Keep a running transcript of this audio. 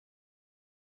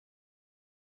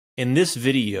In this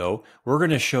video, we're going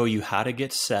to show you how to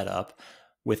get set up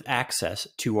with access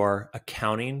to our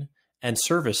accounting and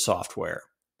service software.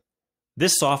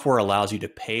 This software allows you to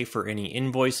pay for any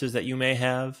invoices that you may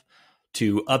have,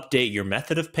 to update your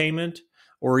method of payment,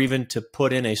 or even to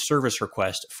put in a service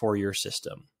request for your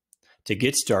system. To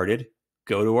get started,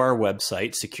 go to our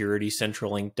website,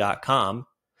 securitycentralinc.com,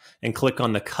 and click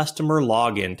on the Customer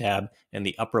Login tab in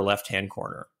the upper left-hand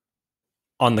corner.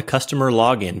 On the Customer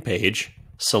Login page,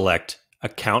 select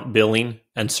Account Billing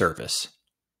and Service.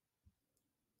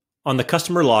 On the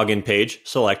Customer Login page,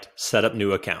 select Set Up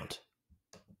New Account.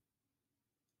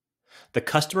 The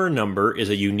customer number is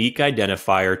a unique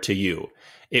identifier to you.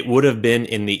 It would have been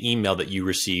in the email that you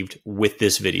received with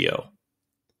this video.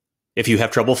 If you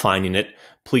have trouble finding it,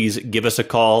 please give us a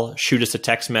call, shoot us a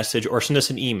text message, or send us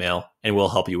an email, and we'll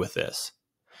help you with this.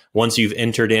 Once you've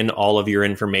entered in all of your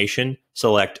information,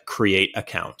 select Create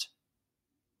Account.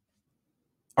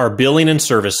 Our billing and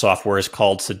service software is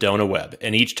called Sedona Web,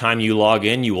 and each time you log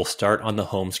in, you will start on the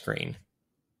home screen.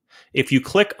 If you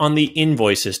click on the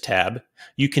Invoices tab,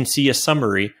 you can see a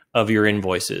summary of your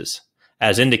invoices.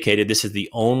 As indicated, this is the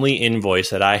only invoice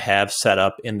that I have set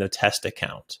up in the test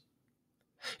account.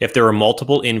 If there are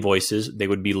multiple invoices, they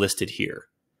would be listed here.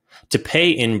 To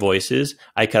pay invoices,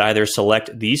 I could either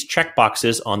select these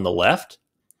checkboxes on the left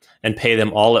and pay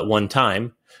them all at one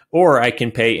time, or I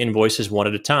can pay invoices one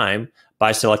at a time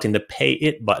by selecting the Pay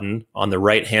It button on the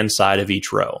right-hand side of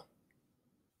each row.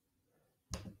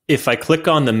 If I click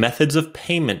on the Methods of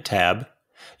Payment tab,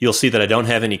 you'll see that I don't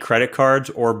have any credit cards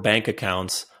or bank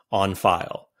accounts on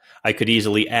file. I could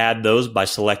easily add those by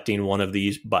selecting one of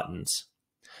these buttons.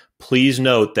 Please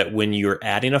note that when you're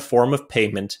adding a form of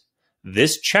payment,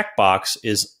 this checkbox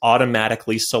is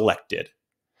automatically selected.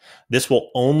 This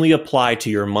will only apply to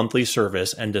your monthly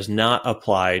service and does not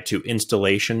apply to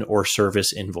installation or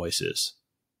service invoices.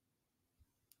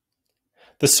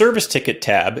 The Service Ticket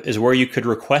tab is where you could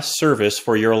request service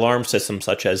for your alarm system,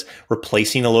 such as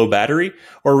replacing a low battery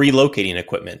or relocating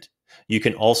equipment. You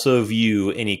can also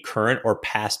view any current or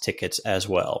past tickets as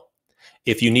well.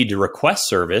 If you need to request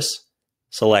service,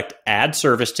 select Add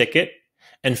Service Ticket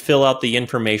and fill out the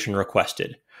information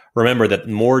requested. Remember that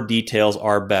more details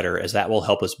are better, as that will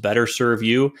help us better serve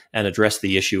you and address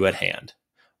the issue at hand.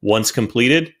 Once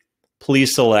completed,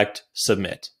 please select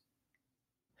Submit.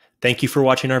 Thank you for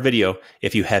watching our video.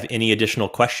 If you have any additional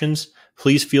questions,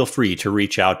 please feel free to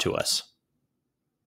reach out to us.